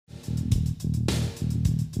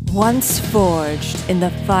Once forged in the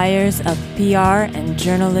fires of PR and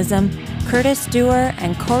journalism, Curtis Dewar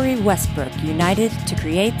and Corey Westbrook united to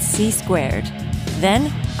create C Squared.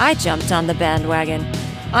 Then, I jumped on the bandwagon.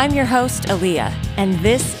 I'm your host, Aaliyah, and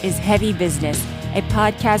this is Heavy Business, a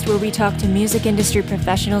podcast where we talk to music industry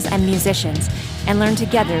professionals and musicians and learn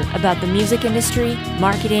together about the music industry,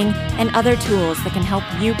 marketing, and other tools that can help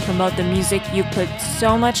you promote the music you put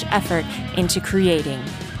so much effort into creating.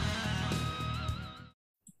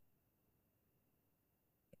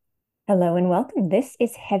 Hello and welcome. This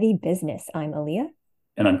is Heavy Business. I'm Aaliyah.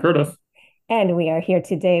 And I'm Curtis. And we are here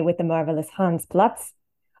today with the marvelous Hans Platz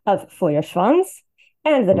of Feuerschwanz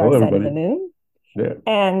and The Dark Side of the Moon. Yeah.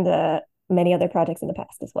 And many other projects in the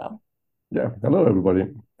past as well. Yeah. Hello, everybody.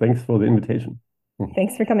 Thanks for the invitation.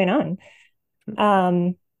 Thanks for coming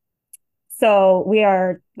on. So we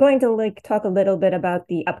are going to talk a little bit about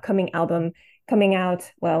the upcoming album coming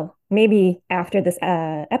out, well, maybe after this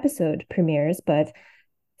episode premieres, but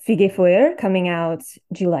Feuer coming out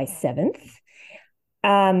July 7th.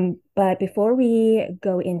 But before we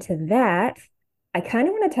go into that, I kind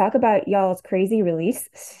of want to talk about y'all's crazy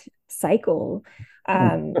release cycle.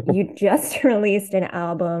 You just released an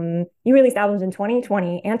album. You released albums in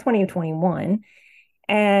 2020 and 2021.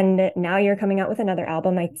 And now you're coming out with another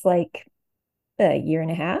album. It's like a year and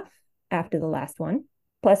a half after the last one.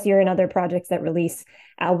 Plus you're in other projects that release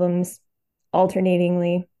albums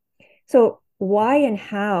alternatingly. So why and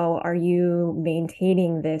how are you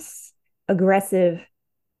maintaining this aggressive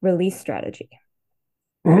release strategy?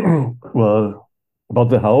 Well,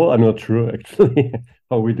 about the how, I'm not sure actually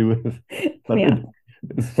how we do it. But yeah.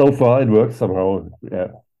 So far it works somehow. Yeah.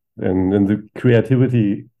 And the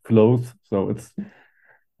creativity flows. So it's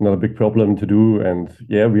not a big problem to do. And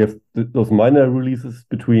yeah, we have those minor releases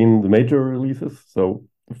between the major releases. So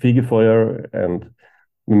Feuer and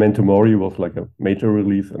Memento Mori was like a major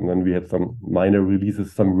release, and then we had some minor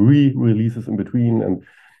releases, some re-releases in between, and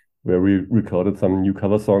where we recorded some new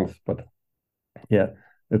cover songs. But yeah,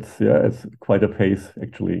 it's quite a pace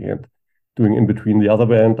actually. And doing in between the other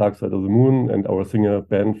band, Dark Side of the Moon, and our singer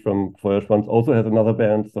band from Feuerschwanz also has another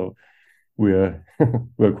band, so we're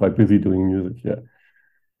quite busy doing music.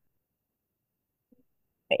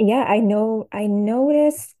 Yeah, I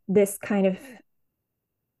noticed this kind of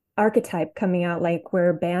archetype coming out, like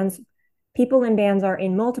where people in bands are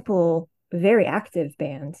in multiple very active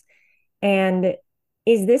bands. And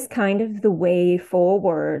is this kind of the way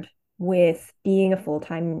forward with being a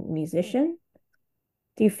full-time musician?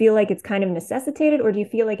 Do you feel like it's kind of necessitated, or do you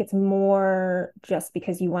feel like it's more just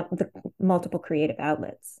because you want the multiple creative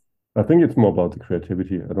outlets? I think it's more about the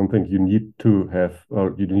creativity. I don't think you need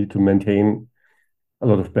to maintain a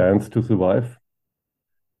lot of bands to survive.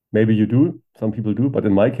 Maybe you do, some people do, but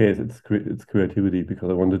in my case, it's creativity, because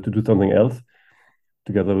I wanted to do something else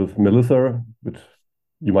together with Melissa, which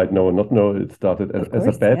you might know or not know. It started as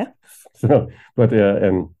a band, yeah. So, but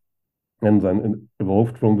and then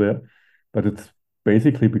evolved from there. But it's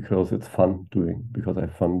basically because it's fun because I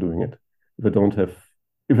have fun doing it. If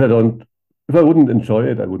I wouldn't enjoy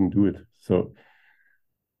it, I wouldn't do it. So,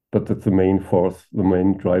 but that's the main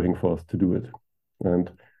driving force to do it,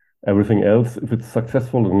 and everything else, if it's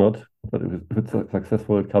successful or not, but if it's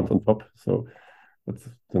successful, it comes on top. So that's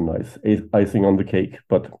the nice icing on the cake.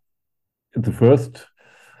 But in the first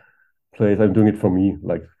place, I'm doing it for me,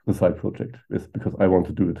 like the side project, is because I want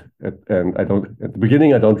to do it. And at the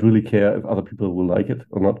beginning, I don't really care if other people will like it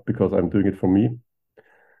or not, because I'm doing it for me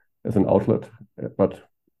as an outlet. But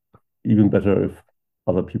even better if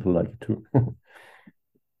other people like it too.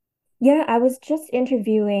 Yeah, I was just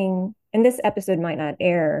interviewing, and this episode might not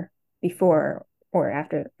air before or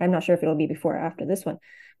after. I'm not sure if it'll be before or after this one,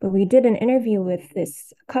 but we did an interview with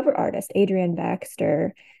this cover artist, Adrian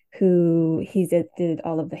Baxter, who did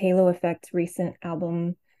all of the Halo Effect recent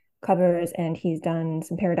album covers, and he's done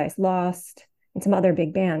some Paradise Lost and some other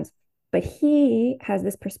big bands. But he has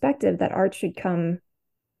this perspective that art should come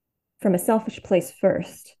from a selfish place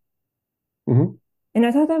first. Mm-hmm. And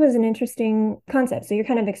I thought that was an interesting concept. So you're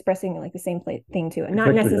kind of expressing like the same thing too, and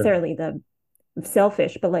not necessarily the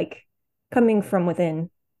selfish, but like coming from within.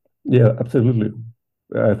 Yeah, absolutely.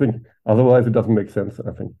 I think otherwise it doesn't make sense.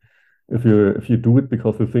 I think if you do it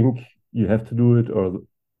because you think you have to do it, or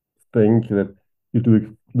think that you do it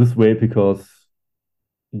this way because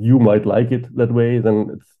you might like it that way,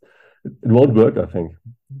 then it won't work, I think.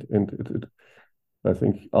 And I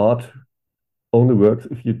think art only works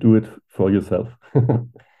if you do it for yourself.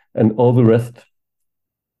 And all the rest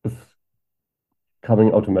is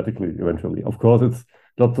coming automatically eventually. Of course, it's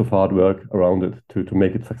lots of hard work around it to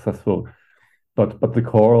make it successful. But the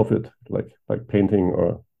core of it, like painting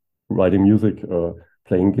or writing music or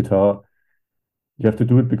playing guitar. You have to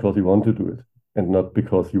do it because you want to do it, and not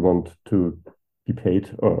because you want to be paid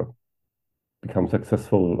or become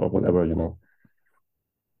successful or whatever, you know.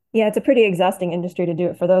 Yeah, it's a pretty exhausting industry to do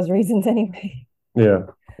it for those reasons anyway. Yeah,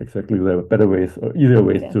 exactly. There are better ways or easier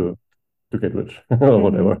ways Yeah. to get rich or Hmm.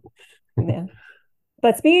 whatever. Yeah.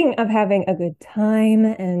 But speaking of having a good time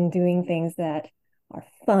and doing things that are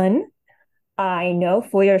fun, I know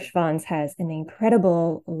Feuerschwanz has an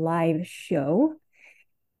incredible live show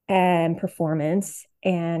and performance.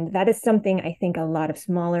 And that is something I think a lot of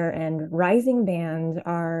smaller and rising bands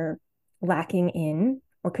are lacking in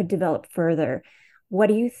or could develop further. What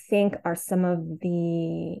do you think are some of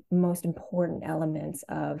the most important elements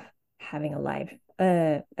of having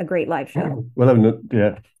a great live show? Well, I'm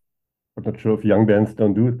not sure if young bands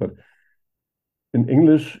don't do it, but in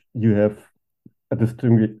English you have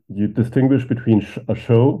you distinguish between a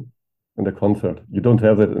show and a concert. You don't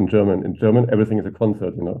have that in German. In German, everything is a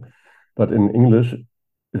concert, you know. But in English,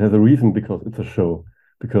 it has a reason because it's a show,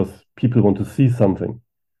 because people want to see something.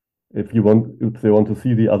 If they want to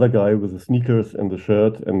see the other guy with the sneakers and the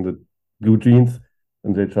shirt and the blue jeans,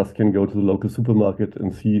 and they just can go to the local supermarket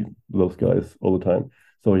and see those guys all the time.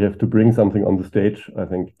 So you have to bring something on the stage, I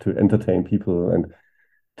think, to entertain people and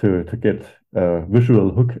to get a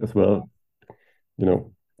visual hook as well, you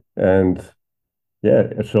know. And yeah,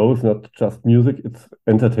 a show is not just music, it's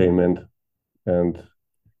entertainment. And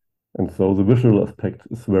so the visual aspect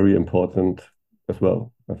is very important as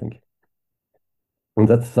well, I think. And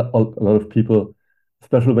that's a lot of people,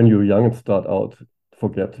 especially when you're young and start out,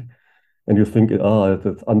 forget. And you think, ah,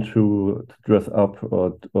 that's untrue to dress up,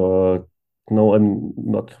 or no, I'm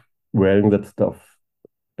not wearing that stuff.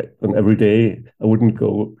 And every day I wouldn't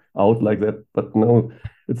go out like that. But no,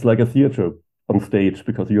 it's like a theater on stage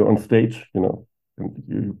because you're on stage, you know, and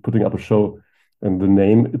you're putting up a show. And the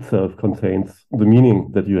name itself contains the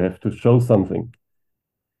meaning that you have to show something.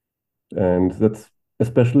 And that's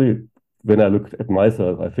especially when I looked at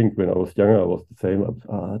myself. I think when I was younger, I was the same. I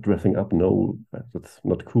was, dressing up, no, that's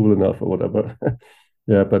not cool enough or whatever.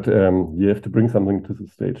 Yeah, but you have to bring something to the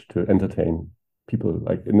stage to entertain people.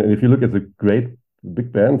 Like, and if you look at the great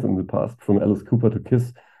big bands in the past, from Alice Cooper to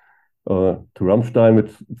Kiss to Rammstein,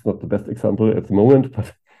 which it's not the best example at the moment,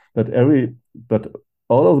 but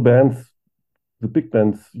all of the bands, the big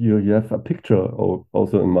bands, you have a picture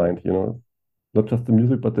also in mind, you know, not just the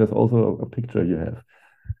music, but there's also a picture you have.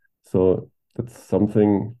 So that's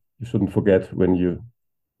something you shouldn't forget when you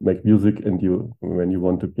make music and when you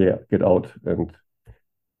want to get out and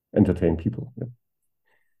entertain people.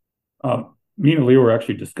 Yeah. Me and Leo were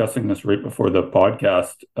actually discussing this right before the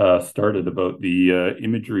podcast started about the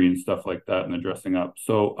imagery and stuff like that and the dressing up.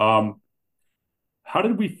 So, how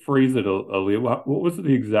did we phrase it, Leo? What was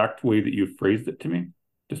the exact way that you phrased it to me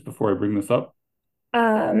just before I bring this up?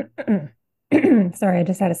 Um, sorry, I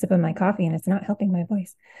just had a sip of my coffee and it's not helping my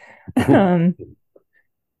voice. Um,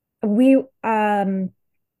 we,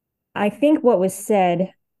 I think what was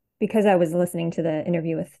said, because I was listening to the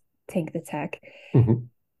interview with Tank the Tech,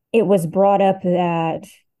 it was brought up that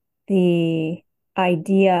the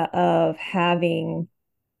idea of having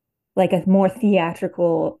like a more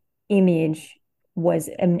theatrical image was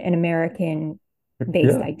an American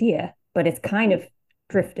based idea, but it's kind of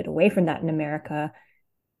drifted away from that in America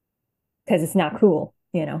because it's not cool,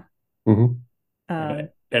 you know.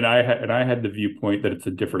 And I had the viewpoint that it's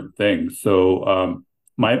a different thing. So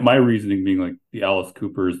my reasoning being like the Alice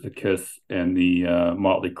Coopers, the Kiss, and the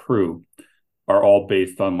Motley Crue are all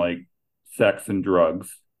based on like sex and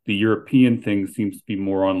drugs. The European thing seems to be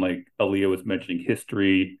more on, like Aaliyah was mentioning,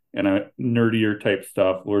 history and a nerdier type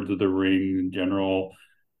stuff, Lords of the Rings in general,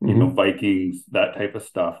 you know, Vikings, that type of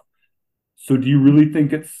stuff. So do you really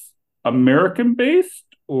think it's American based?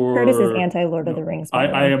 Or Curtis is anti-Lord of the Rings.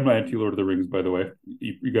 I am anti-Lord of the Rings, by the way.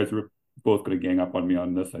 You guys are both going to gang up on me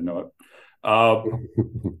on this. I know it.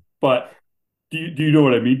 But do you know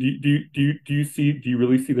what I mean? Do you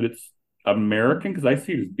really see that it's American? Because I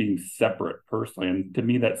see it as being separate personally, and to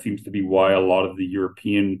me that seems to be why a lot of the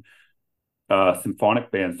European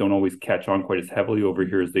symphonic bands don't always catch on quite as heavily over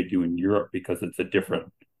here as they do in Europe, because it's a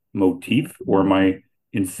different motif. Or am I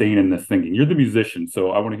insane in this thinking? You're the musician,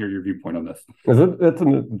 so I want to hear your viewpoint on this. That's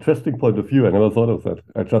an interesting point of view. I never thought of that.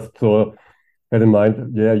 I just had in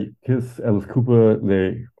mind, yeah, Kiss, Alice Cooper,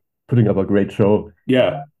 they putting up a great show.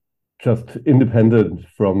 Yeah. Just independent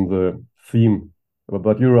from the theme.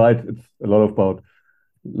 But you're right, it's a lot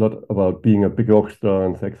about being a big rock star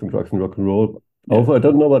and sex and drugs and rock and roll. Yeah. Also, I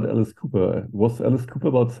don't know about Alice Cooper. Was Alice Cooper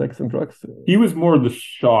about sex and drugs? He was more the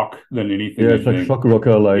shock than anything. Yeah, it's like shock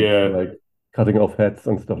rocker, like cutting off heads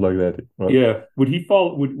and stuff like that. Right? Yeah. Would he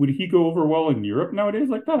go over well in Europe nowadays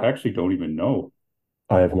like that? I actually don't even know.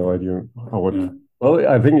 I have no idea how it. Yeah. Well,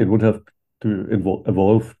 I think it would have to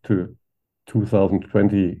evolve to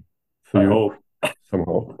 2020 I hope.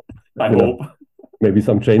 somehow. I hope. Maybe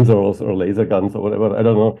some chainsaws or laser guns or whatever. I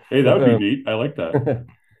don't know. Hey, that would be neat. I like that.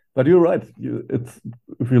 But you're right.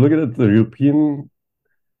 If you look at it, the European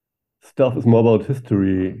stuff is more about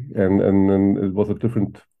history, and it was a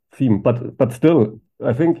different theme. But still,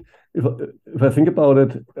 I think if I think about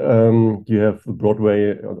it, you have the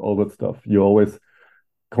Broadway and all that stuff. You always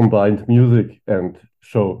combined music and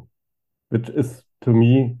show, which is to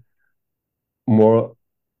me more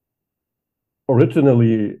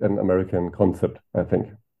originally an American concept, I think.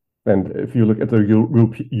 And if you look at the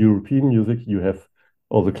European music, you have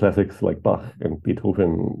all the classics like Bach and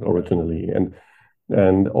Beethoven originally,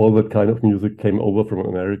 and all that kind of music came over from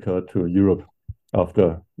America to Europe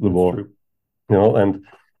after the war. True. You know,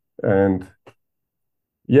 and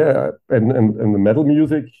yeah, and the metal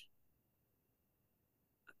music,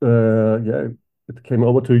 it came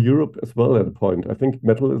over to Europe as well at a point. I think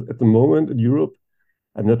metal is at the moment in Europe,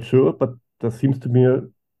 I'm not sure, but there seems to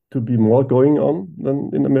be more going on than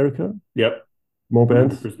in America. Yep. More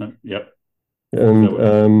bands. 100%. Yep.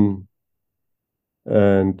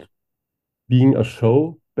 And being a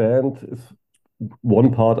show band is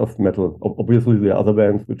one part of metal. Obviously, there are other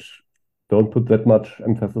bands which don't put that much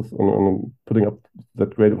emphasis on putting up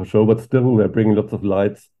that great of a show, but still they're bringing lots of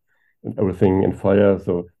lights and everything and fire.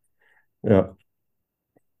 So, yeah.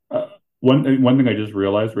 One thing I just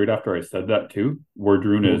realized right after I said that too,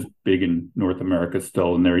 Wardruna is big in North America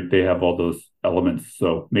still, and they have all those elements.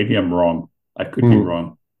 So maybe I'm wrong. I could be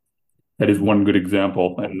wrong. That is one good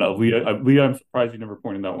example. And Leah, I'm surprised you never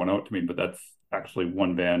pointed that one out to me, but that's actually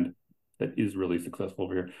one band that is really successful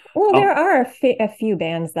over here. Well, there are a few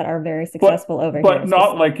bands that are very successful over here. But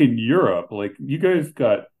not like in Europe. Like you guys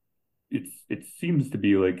got, it seems to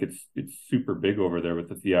be like it's super big over there with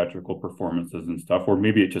the theatrical performances and stuff, or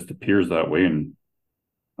maybe it just appears that way, and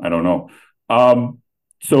I don't know.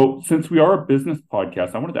 So since we are a business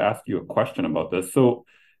podcast, I wanted to ask you a question about this. So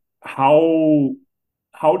how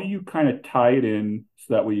do you kind of tie it in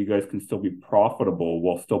so that way you guys can still be profitable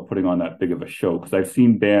while still putting on that big of a show? Because I've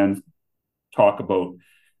seen bands talk about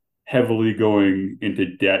heavily going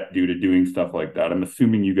into debt due to doing stuff like that. I'm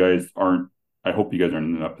assuming you guys aren't. I hope you guys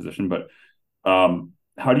aren't in that position, but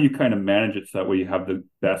how do you kind of manage it so that way you have the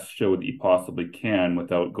best show that you possibly can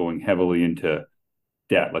without going heavily into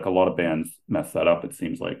debt? Like a lot of bands mess that up, it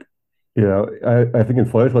seems like. Yeah, I think in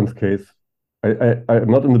Feuerschwanz's case,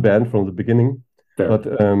 I'm not in the band from the beginning. Fair. But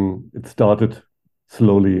it started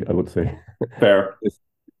slowly, I would say. Fair.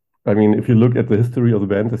 I mean, if you look at the history of the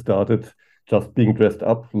band, they started just being dressed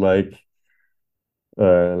up like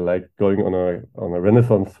going on a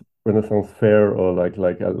Renaissance fair, or like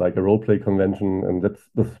a role play convention, and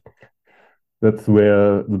that's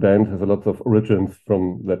where the band has a lot of origins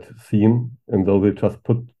from that scene. And though they just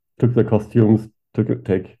took their costumes,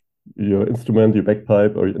 take your instrument, your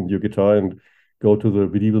bagpipe, and your guitar, and go to the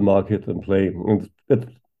medieval market and play. And that's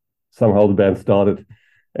somehow the band started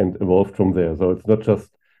and evolved from there. So it's not just,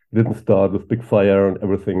 it didn't start with big fire and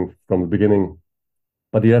everything from the beginning,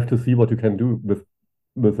 but you have to see what you can do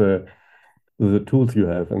with the tools you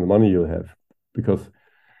have and the money you have, because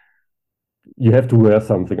you have to wear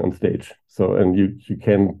something on stage. So, and you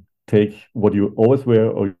can take what you always wear,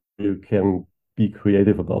 or you can be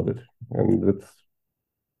creative about it. And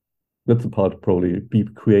that's the part, probably, be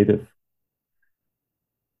creative.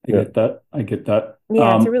 I get that.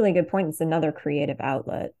 Yeah, it's a really good point. It's another creative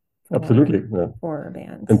outlet. Absolutely, for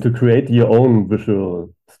bands. And to create your own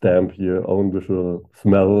visual stamp, your own visual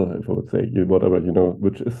smell, if I would say, whatever,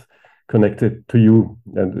 which is connected to you,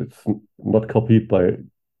 and it's not copied by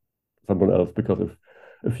someone else. Because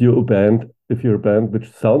if you're a band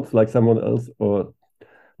which sounds like someone else or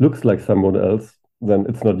looks like someone else, then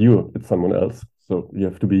it's not you, it's someone else. So you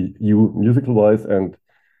have to be you, musical wise and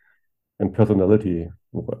personality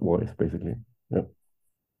wise, basically. Yeah.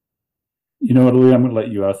 You know what, Lee? I'm going to let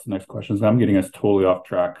you ask the next questions. I'm getting us totally off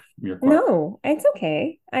track from your question. No, it's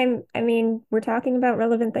okay. I mean, we're talking about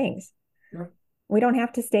relevant things. Yeah. We don't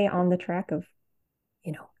have to stay on the track of,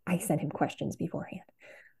 I sent him questions beforehand.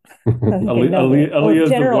 Aaliyah's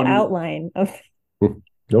general outline of.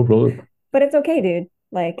 No problem. But it's okay, dude.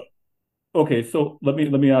 Okay, so let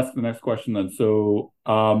me ask the next question then. So,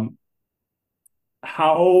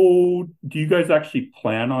 how do you guys actually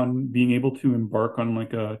plan on being able to embark on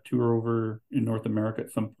like a tour over in North America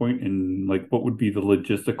at some point? And like, what would be the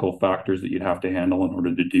logistical factors that you'd have to handle in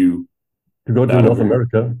order to go to North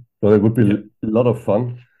America? Well, it would be a lot of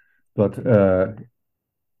fun. but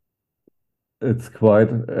it's quite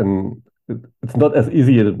and it's not as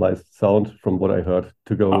easy as it might sound from what I heard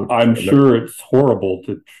to go. I'm sure it's horrible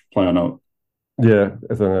to plan out. Yeah,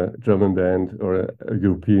 as a German band or a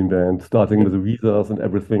European band, starting with the visas and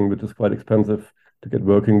everything, which is quite expensive to get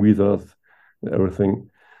working visas and everything.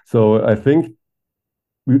 So I think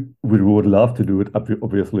we would love to do it,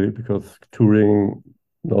 obviously, because touring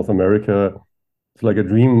North America is like a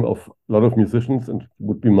dream of a lot of musicians and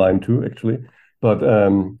would be mine too, actually. But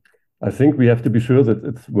I think we have to be sure that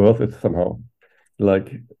it's worth it somehow.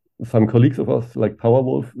 Like some colleagues of us, like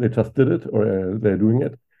Powerwolf, they just did it or they're doing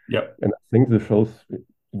it. Yep. And I think the shows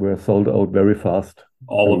were sold out very fast.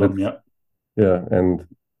 All of them, yeah. Yeah, and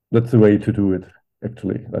that's the way to do it,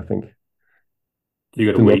 actually, I think.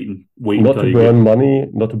 You got to wait not to burn money,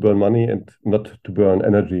 not to burn money, and not to burn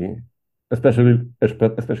energy. Especially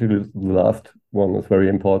the last one is very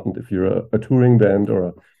important. If you're a touring band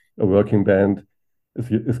or a working band,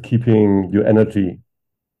 is keeping your energy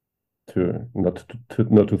to not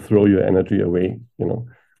to throw your energy away,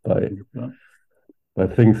 by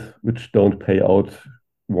things which don't pay out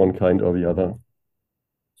one kind or the other.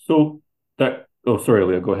 So sorry,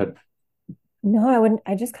 Leah, go ahead. No, I wouldn't.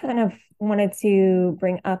 I just kind of wanted to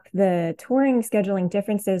bring up the touring scheduling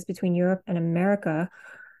differences between Europe and America.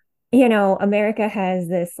 America has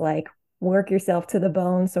this like work yourself to the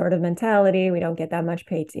bone sort of mentality. We don't get that much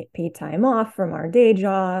paid time off from our day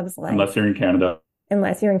jobs. Like, unless you're in Canada.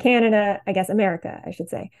 Unless you're in Canada, I guess America, I should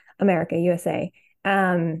say. America, USA.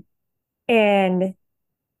 And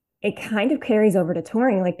it kind of carries over to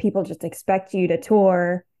touring. Like people just expect you to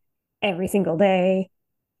tour every single day,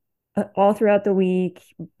 all throughout the week,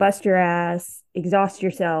 bust your ass, exhaust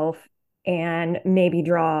yourself, and maybe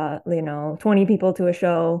draw 20 people to a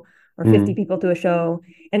show or 50 people to a show.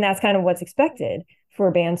 And that's kind of what's expected for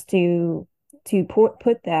bands to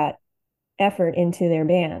put that effort into their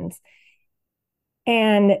bands.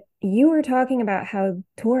 And you were talking about how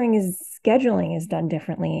scheduling is done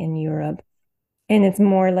differently in Europe, and it's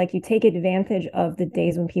more like you take advantage of the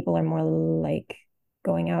days when people are more like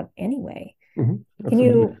going out anyway. Can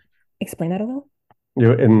you explain that a little?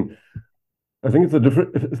 Yeah, and I think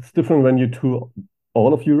it's different when you tour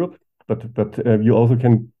all of Europe, but you also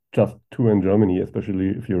can just tour in Germany, especially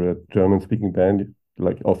if you're a German-speaking band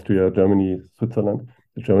like Austria, Germany, Switzerland,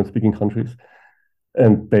 the German-speaking countries.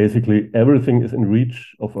 And basically everything is in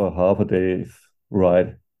reach of a half a day's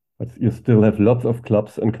ride. But you still have lots of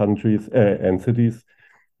clubs and countries and cities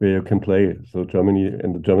where you can play. So Germany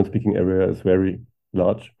and the German-speaking area is very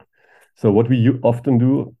large. So what we often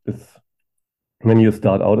do is when you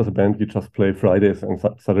start out as a band, you just play Fridays and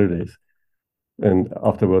Saturdays. And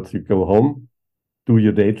afterwards you go home, do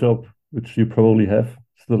your day job, which you probably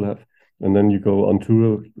still have. And then you go on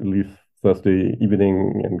tour, leave Thursday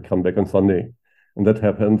evening and come back on Sunday. And that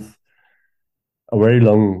happens a very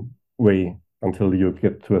long way until you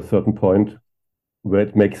get to a certain point where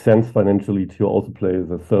it makes sense financially to also play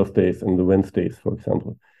the Thursdays and the Wednesdays, for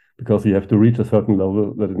example, because you have to reach a certain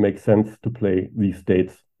level that it makes sense to play these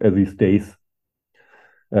days.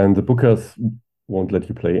 And the bookers won't let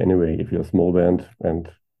you play anyway if you're a small band,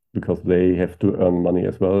 and because they have to earn money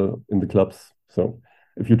as well in the clubs. So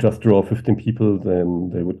if you just draw 15 people,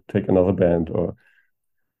 then they would take another band or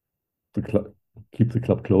keep the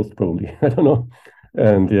club closed, probably. I don't know.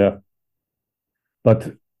 And yeah,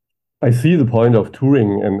 but I see the point of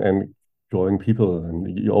touring and drawing people,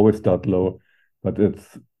 and you always start low. But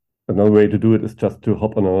it's another way to do it is just to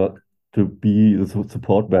to be the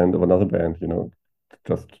support band of another band,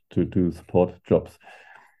 just to do support jobs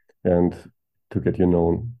and to get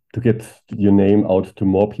your name out to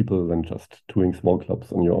more people than just touring small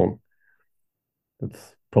clubs on your own.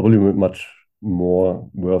 It's probably much more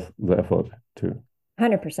worth the effort too.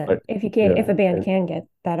 100%. If a band can get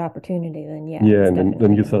that opportunity, then yeah. Yeah, and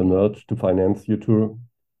then you sell merch to finance your tour.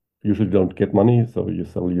 You usually don't get money, so you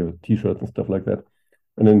sell your T-shirts and stuff like that.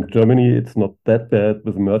 And in Germany, it's not that bad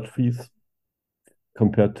with merch fees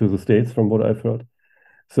compared to the States, from what I've heard.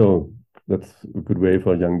 So that's a good way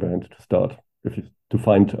for a young band to start, to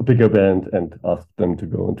find a bigger band and ask them to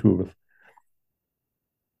go on tour with.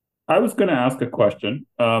 I was going to ask a question,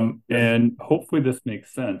 and hopefully this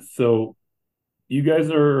makes sense. So you guys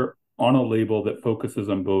are on a label that focuses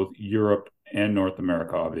on both Europe and North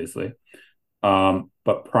America, obviously,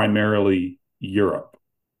 but primarily Europe.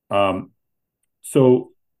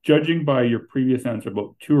 So judging by your previous answer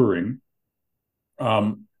about touring,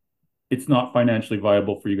 it's not financially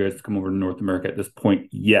viable for you guys to come over to North America at this point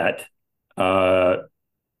yet,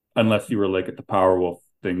 unless you were like at the Powerwolf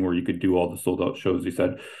thing where you could do all the sold out shows you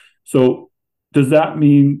said. So Does that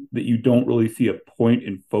mean that you don't really see a point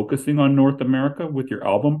in focusing on North America with your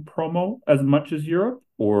album promo as much as Europe?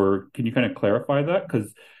 Or can you kind of clarify that?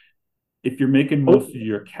 Because if you're making most of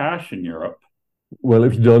your cash in Europe, well,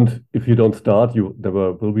 if you don't start, you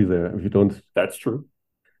never will be there. If you don't, that's true.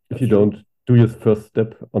 If you don't do your first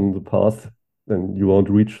step on the path, then you won't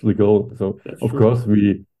reach the goal. So of course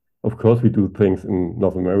we do things in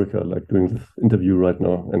North America, like doing this interview right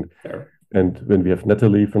now, and when we have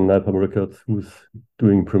Natalie from Napalm Records who's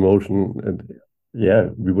doing promotion, and yeah,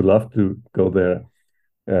 we would love to go there,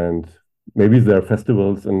 and maybe there are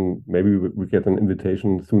festivals, and maybe we get an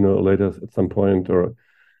invitation sooner or later at some point, or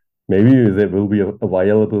maybe there will be a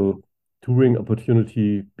viable touring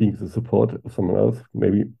opportunity being the support of someone else.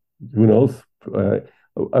 Maybe, who knows?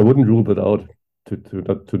 I wouldn't rule that out to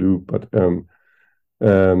do, but at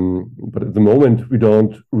the moment we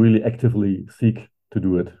don't really actively seek to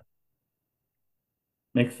do it.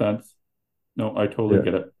 Makes sense. No, I totally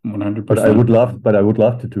get it, 100%. But I would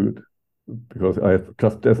love to do it because I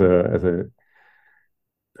just as a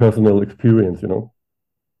personal experience, you know.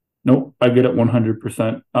 No, I get it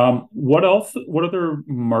 100%. What else? What other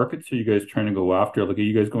markets are you guys trying to go after? Like, are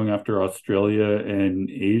you guys going after Australia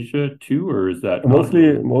and Asia too, or is that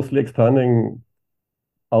mostly expanding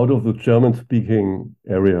out of the German-speaking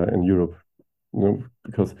area in Europe? You know,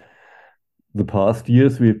 because the past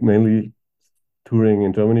years we've mainly touring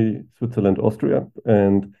in Germany, Switzerland, Austria,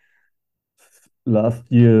 and last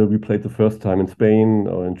year we played the first time in Spain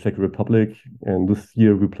or in Czech Republic, and this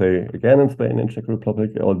year we play again in Spain and Czech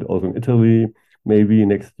Republic, also in Italy, maybe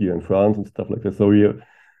next year in France and stuff like that.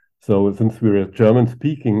 So since we're a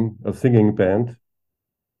German-speaking, a singing band,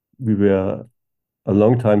 we were a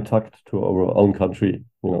long time tucked to our own country,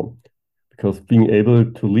 you know, because being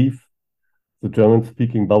able to leave the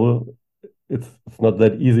German-speaking bubble, it's not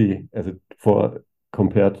that easy as it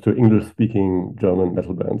compared to English-speaking German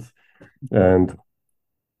metal bands. And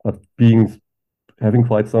having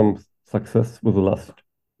quite some success with the last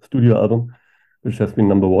studio album, which has been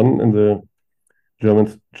 #1 in the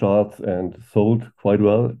German charts and sold quite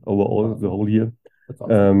well overall the whole year. That's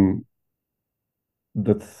awesome.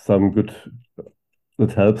 That's some good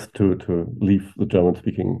that helps to leave the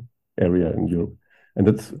German-speaking area in Europe. And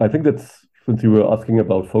I think that's, since you were asking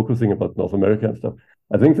about focusing about North America and stuff,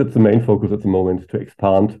 I think that's the main focus at the moment, to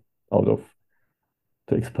expand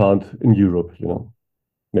in Europe, you know,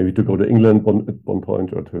 maybe to go to England at one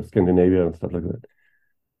point, or to Scandinavia and stuff like that.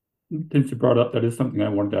 Since you brought up, that is something I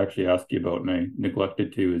wanted to actually ask you about, and I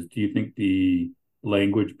neglected to, is do you think the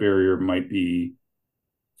language barrier might be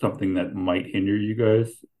something that might hinder you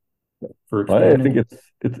guys for expanding?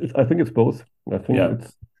 I think it's both. I think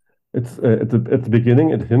it's at the beginning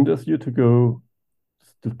it hinders you to go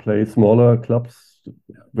to play smaller clubs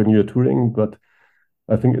when you're touring, but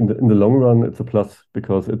I think in the long run it's a plus,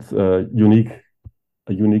 because it's a unique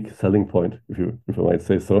selling point, if I might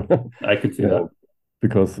say so. I could see that.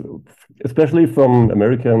 Because especially from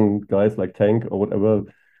American guys like Tank or whatever,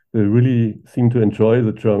 they really seem to enjoy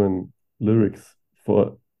the German lyrics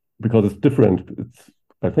because it's different.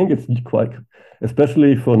 I think it's quite,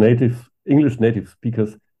 especially for English native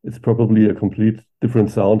speakers, it's probably a complete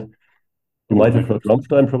different sound. You might have heard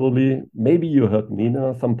Rammstein, probably. Maybe you heard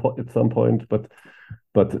Nina at some point, but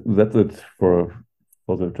that's it for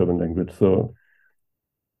the German language. So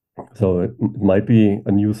it might be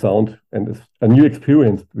a new sound and it's a new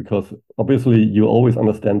experience, because obviously you always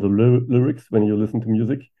understand the lyrics when you listen to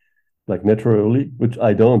music, like naturally, which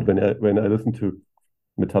I don't when I listen to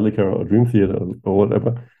Metallica or Dream Theater or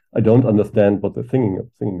whatever. I don't understand what they're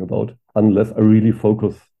singing about unless I really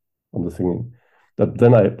focus on the singing. But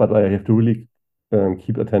I have to really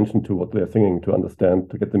keep attention to what they're singing to understand,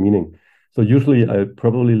 to get the meaning. So usually I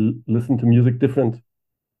probably listen to music different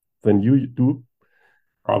than you do.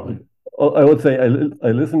 Probably. I would say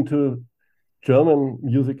I listen to German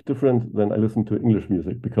music different than I listen to English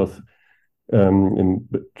music, because in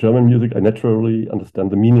German music I naturally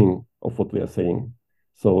understand the meaning of what they are saying.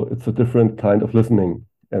 So it's a different kind of listening,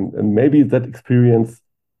 and maybe that experience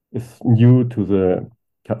is new to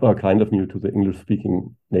kind of new to the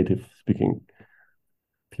English-speaking, native-speaking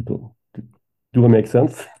people. Do I make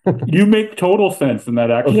sense? You make total sense in that,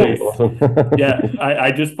 actually. Okay, awesome. Yeah,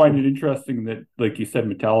 I just find it interesting that, like you said,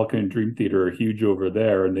 Metallica and Dream Theater are huge over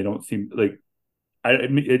there, and they don't seem like.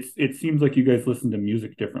 It seems like you guys listen to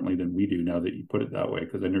music differently than we do, now that you put it that way,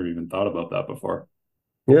 because I never even thought about that before.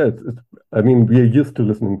 Yeah, I mean, we are used to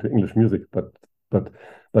listening to English music, but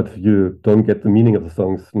you don't get the meaning of the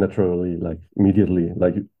songs naturally, like immediately,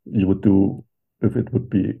 like you would do if it would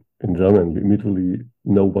be in German. You immediately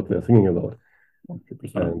know what they're singing about.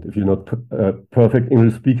 100%. And if you're not a perfect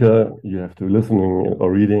English speaker, you have to listening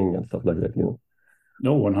or reading and stuff like that, you know.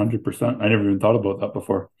 No, 100%. I never even thought about that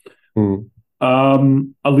before. Mm.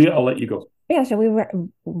 Aaliyah, I'll let you go. Yeah, shall we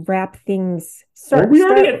wrap things? We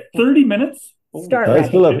already at 30 minutes? Start I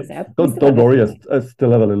still wrapping have, things up. don't worry, I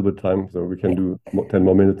still have a little bit of time, so we can do 10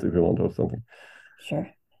 more minutes if you want or something. Sure.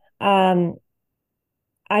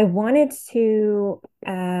 I wanted to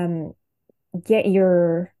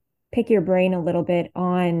pick your brain a little bit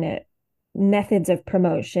on methods of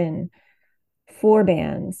promotion for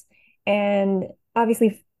bands. And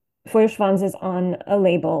obviously, Feuerschwanz is on a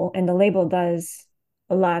label, and the label does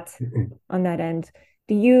a lot on that end.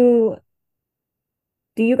 Do you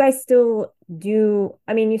guys still do,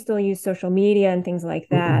 I mean, you still use social media and things like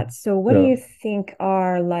that. So what do you think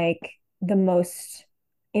are like the most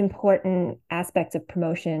important aspects of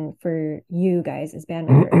promotion for you guys as band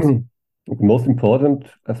members? The most important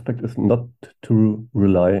aspect is not to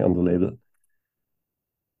rely on the label.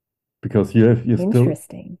 Because you have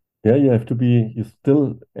Interesting. You have to be, you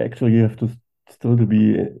have to still to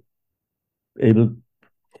be able,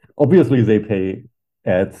 obviously they pay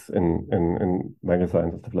ads in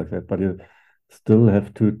magazines and stuff like that, but you still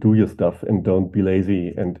have to do your stuff and don't be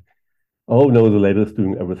lazy and, oh no, the label is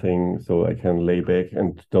doing everything, so I can lay back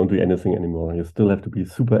and don't do anything anymore. You still have to be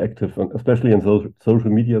super active, and especially in social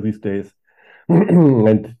media these days.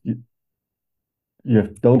 And you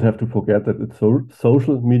don't have to forget that it's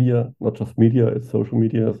social media, not just media, it's social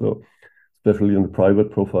media. So especially in the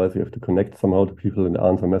private profiles, you have to connect somehow to people and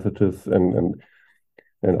answer messages and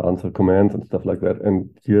answer commands and stuff like that. And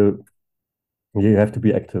you have to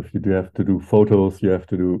be active. You do have to do photos, you have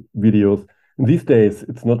to do videos. And these days,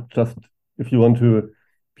 it's not just, if you want to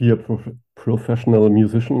be a professional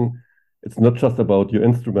musician, it's not just about your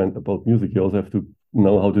instrument, about music. You also have to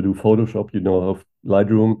know how to do Photoshop, you know how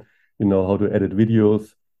Lightroom, you know how to edit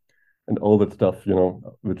videos and all that stuff, you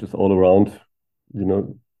know, which is all around, you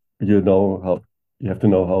know how you have to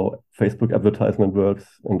know how Facebook advertisement works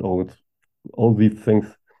and all these things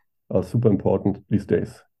are super important these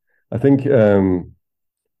days. I think in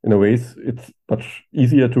a ways it's much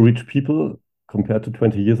easier to reach people compared to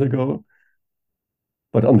 20 years ago.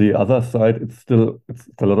 But on the other side, it's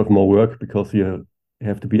a lot of more work because you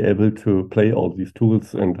have to be able to play all these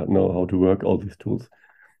tools and know how to work all these tools.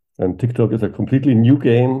 And TikTok is a completely new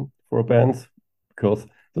game for bands because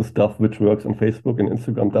the stuff which works on Facebook and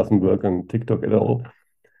Instagram doesn't work on TikTok at all.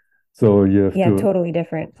 So you have to totally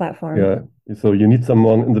different platform. Yeah. So you need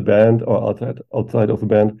someone in the band or outside of the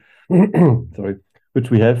band. Sorry, which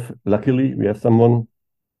we have. Luckily, we have someone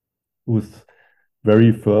who's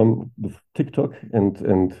very firm with TikTok and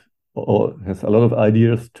has a lot of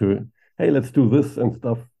ideas to, hey, let's do this and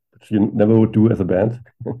stuff, which you never would do as a band.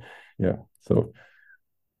 Yeah. So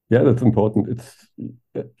yeah, that's important. It's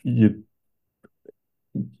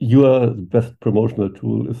your best promotional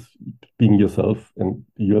tool is being yourself, and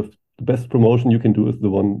the best promotion you can do is the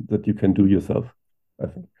one that you can do yourself, I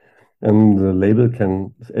think. And the label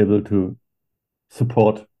is able to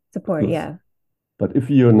support this. Yeah. But if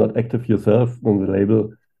you're not active yourself, then the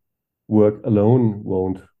label work alone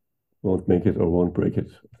won't make it or won't break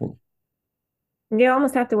it, I think. You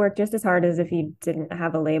almost have to work just as hard as if you didn't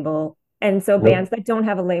have a label. And so bands that don't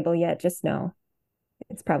have a label yet, just know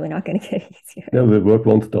it's probably not going to get easier. Yeah, the work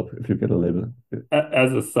won't stop if you get a label.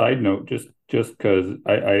 As a side note, just because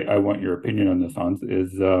I want your opinion on this, Hans,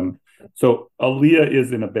 is so Aaliyah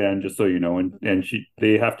is in a band, just so you know, and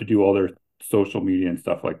they have to do all their social media and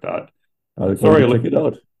stuff like that. Sorry, check it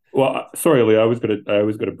out. Well, sorry, Aaliyah, I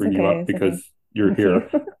was gonna bring you up because you're here.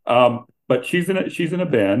 But she's in a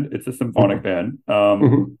band. It's a symphonic band.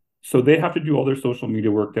 So they have to do all their social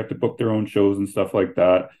media work. They have to book their own shows and stuff like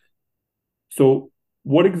that. So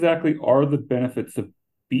what exactly are the benefits of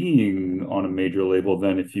being on a major label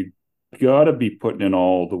then if you gotta be putting in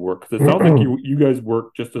all the work? Because it sounds like you guys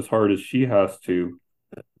work just as hard as she has to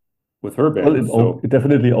with her band. Well, it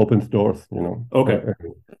definitely opens doors, you know. Okay,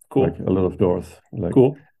 cool. Like a lot of doors. Like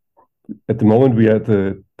cool. At the moment, we are at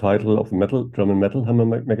the title of the German Metal Hammer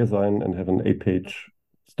magazine and have an 8-page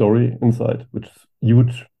story inside, which is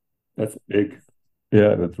huge. That's big.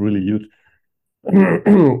 Yeah, that's really huge.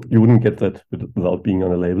 You wouldn't get that without being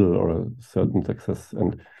on a label or a certain success.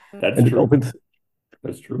 And that's true.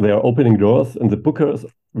 That's true. They are opening doors, and the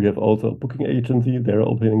bookers, we have also a booking agency, they're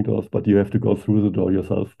opening doors, but you have to go through the door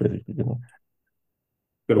yourself, basically, you know.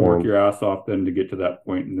 Got to work your ass off then to get to that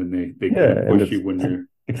point, and then they can push you when you're...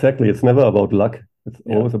 Exactly. It's never about luck. It's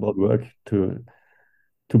always about work to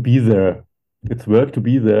be there. It's work to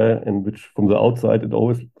be there, and which from the outside, it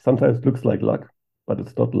always sometimes looks like luck, but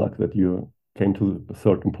it's not luck that you're came to a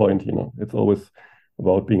certain point. It's always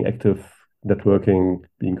about being active, networking,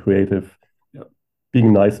 being creative,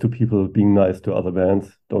 being nice to people, being nice to other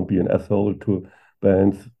bands. Don't be an asshole to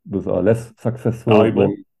bands that are less successful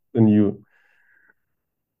than you.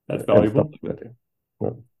 That's valuable. And stuff like that. Yeah.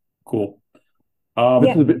 Cool.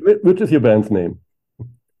 Which is your band's name?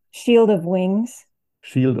 Shield of Wings.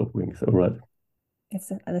 Shield of Wings. All right.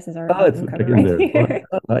 This is our album cover right here.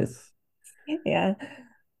 Oh, nice. Yeah.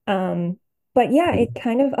 But yeah, it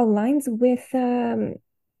kind of aligns with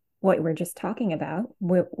what we're just talking about.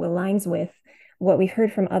 Aligns with what we've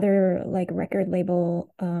heard from other like record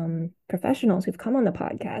label professionals who've come on the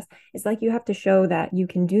podcast. It's like you have to show that you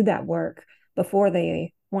can do that work before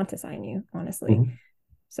they want to sign you, honestly. Mm-hmm.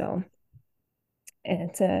 So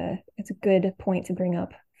it's a good point to bring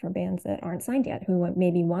up for bands that aren't signed yet, who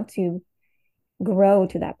maybe want to grow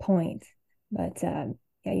to that point. But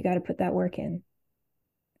you got to put that work in.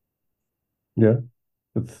 Yeah,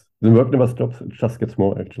 the work never stops. It just gets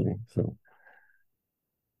more, actually. So,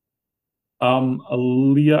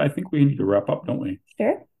 Aaliyah, I think we need to wrap up, don't we?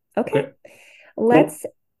 Sure. Okay. Let's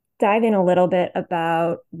dive in a little bit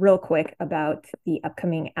real quick about the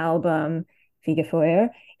upcoming album, Feuer.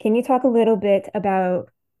 Can you talk a little bit about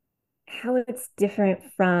how it's different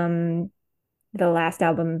from the last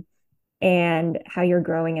album and how you're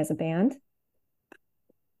growing as a band?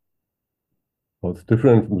 Well, it's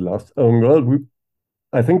different from the last.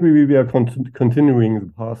 I think we are continuing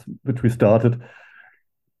the path which we started.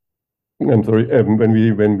 I'm sorry,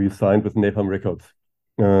 when we signed with Napalm Records.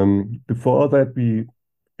 Before that, we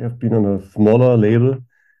have been on a smaller label,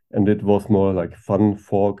 and it was more like fun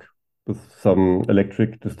folk with some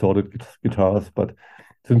electric distorted guitars. But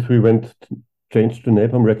since we changed to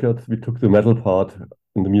Napalm Records, we took the metal part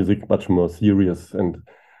in the music much more serious, and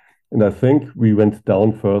I think we went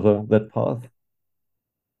down further that path,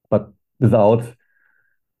 but without.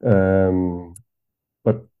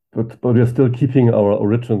 But we are still keeping our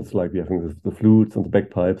origins, like we having the flutes and the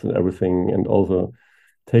bagpipes and everything, and also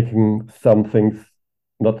taking some things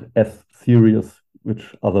not as serious,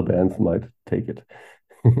 which other bands might take it.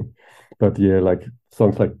 But yeah, like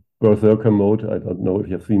songs like Berserker Mode, I don't know if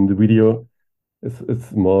you've seen the video.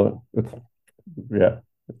 It's more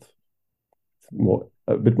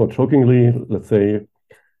a bit more chokingly, let's say,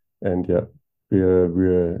 and yeah,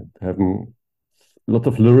 we're having lots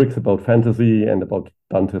of lyrics about fantasy and about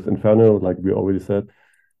Dante's Inferno, like we already said.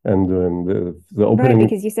 And the opening... Right,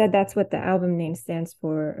 because you said that's what the album name stands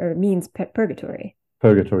for, or means, Purgatory.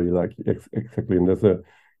 Purgatory, like, exactly. And there's a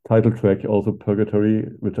title track, also Purgatory,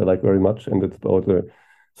 which I like very much, and it's about the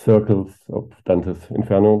circles of Dante's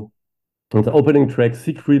Inferno. And the opening track,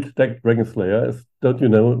 Siegfried Dragon Slayer, is, don't you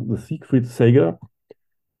know, the Siegfried saga?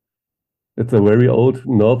 It's a very old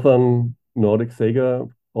northern Nordic saga,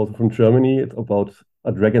 also from Germany. It's about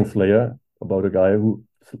a dragon slayer, about a guy who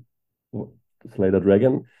slayed a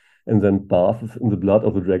dragon and then bathes in the blood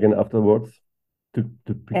of the dragon afterwards to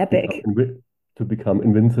become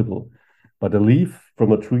invincible. But a leaf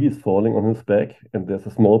from a tree is falling on his back, and there's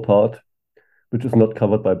a small part which is not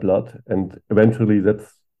covered by blood, and eventually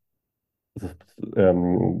that's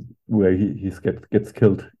where he gets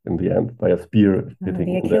killed in the end by a spear hitting.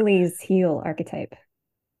 The Achilles heel archetype.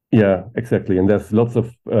 Yeah, exactly. And there's lots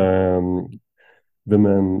of women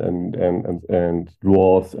and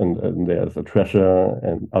dwarves, and there's a treasure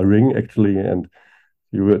and a ring, actually. And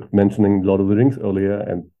you were mentioning Lord of the Rings earlier,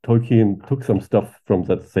 and Tolkien took some stuff from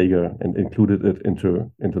that saga and included it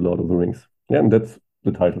into Lord of the Rings. Yeah, and that's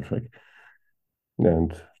the title track.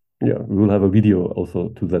 And yeah, we will have a video also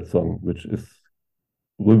to that song, which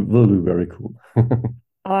will be very cool.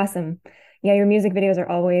 Awesome. Yeah, your music videos are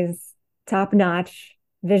always top notch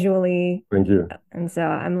visually. Thank you. And so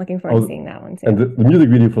I'm looking forward to seeing that one too. And the music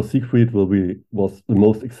video for Siegfried was the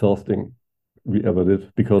most exhausting we ever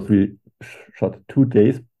did, because we shot 2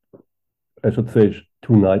 days, I should say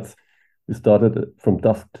 2 nights. We started from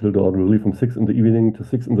dusk till dawn, really, from 6 in the evening to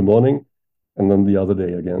 6 in the morning, and then the other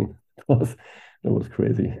day again. It was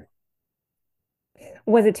crazy.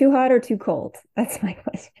 Was it too hot or too cold? That's my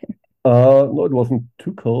question. No, it wasn't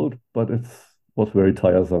too cold, but it was very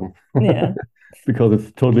tiresome. Yeah. Because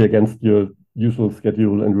it's totally against your usual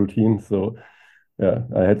schedule and routine. So yeah,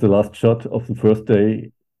 I had the last shot of the first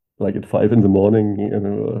day like at 5 in the morning.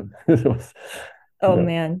 It was.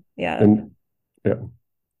 Man, yeah. And yeah,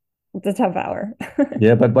 it's a tough hour.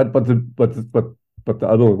 Yeah, but the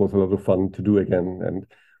album was a lot of fun to do again, and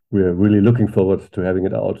we're really looking forward to having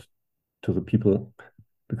it out to the people,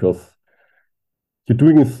 because you're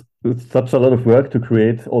doing it's such a lot of work to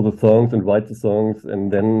create all the songs and write the songs,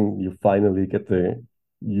 and then you finally get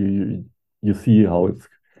you see how it's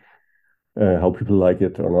how people like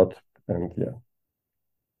it or not. And yeah,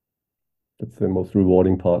 that's the most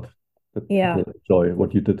rewarding part, that people enjoy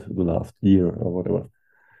what you did the last year or whatever,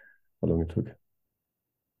 how long it took.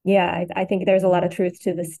 Yeah, I think there's a lot of truth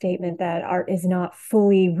to the statement that art is not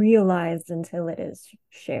fully realized until it is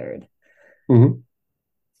shared. Mm-hmm.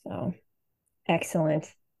 So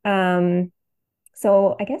excellent.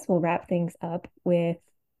 So I guess we'll wrap things up with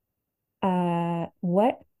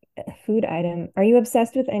what food item are you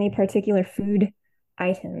obsessed with? Any particular food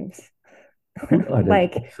items? Food items.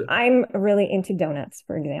 Like I'm really into donuts,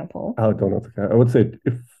 for example. Oh, donuts. I would say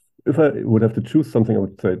if I would have to choose something, I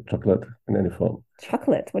would say chocolate in any form.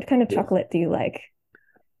 Chocolate. What kind of chocolate do you like?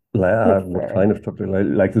 What kind of chocolate?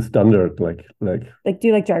 Like the standard, like do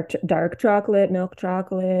you like dark chocolate, milk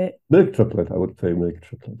chocolate? Milk chocolate, I would say milk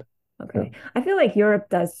chocolate. Okay. Yeah. I feel like Europe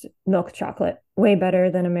does milk chocolate way better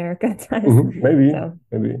than America does. Mm-hmm.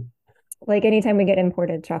 Maybe. Like anytime we get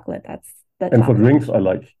imported chocolate, that's the And for drinks, I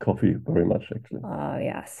like coffee very much, actually. Oh,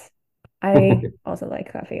 yes. I also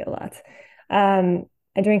like coffee a lot.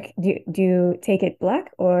 I drink, do you take it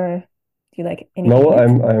black or do you like any? No,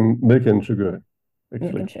 I'm milk and sugar, actually.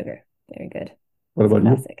 Milk and sugar. Very good. What about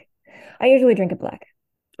classic. You? I usually drink it black.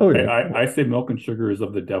 Oh yeah. I say milk and sugar is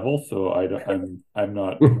of the devil, so I'm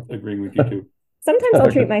not agreeing with you too. Sometimes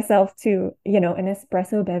I'll treat myself to, an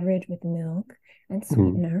espresso beverage with milk and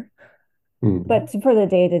sweetener. But for the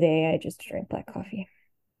day-to-day, I just drink black coffee.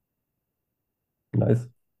 Nice.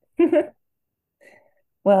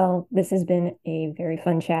 Well, this has been a very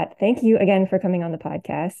fun chat. Thank you again for coming on the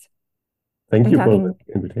podcast. Thank you for the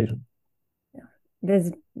invitation.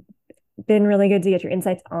 This been really good to get your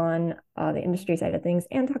insights on the industry side of things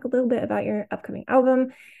and talk a little bit about your upcoming album.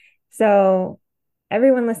 So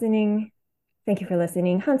everyone listening, thank you for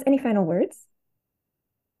listening. Hans, any final words?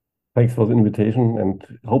 Thanks for the invitation,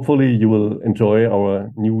 and hopefully you will enjoy our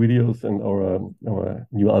new videos and our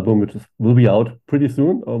new album, which will be out pretty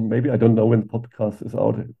soon, or maybe I don't know when the podcast is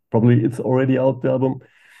out. Probably it's already out, the album,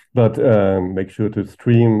 but make sure to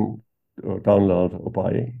stream or download or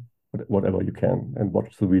buy whatever you can and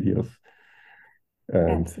watch the videos.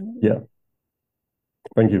 And Absolutely. Yeah,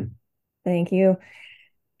 thank you. Thank you.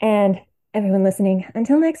 And everyone listening,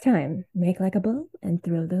 until next time, make like a bull and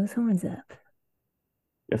throw those horns up.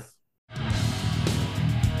 Yes.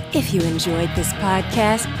 If you enjoyed this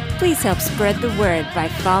podcast, please help spread the word by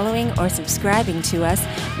following or subscribing to us,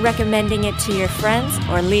 recommending it to your friends,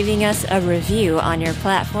 or leaving us a review on your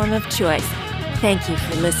platform of choice. Thank you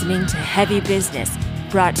for listening to Heavy Business,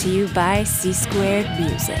 brought to you by C Squared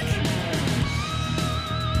Music.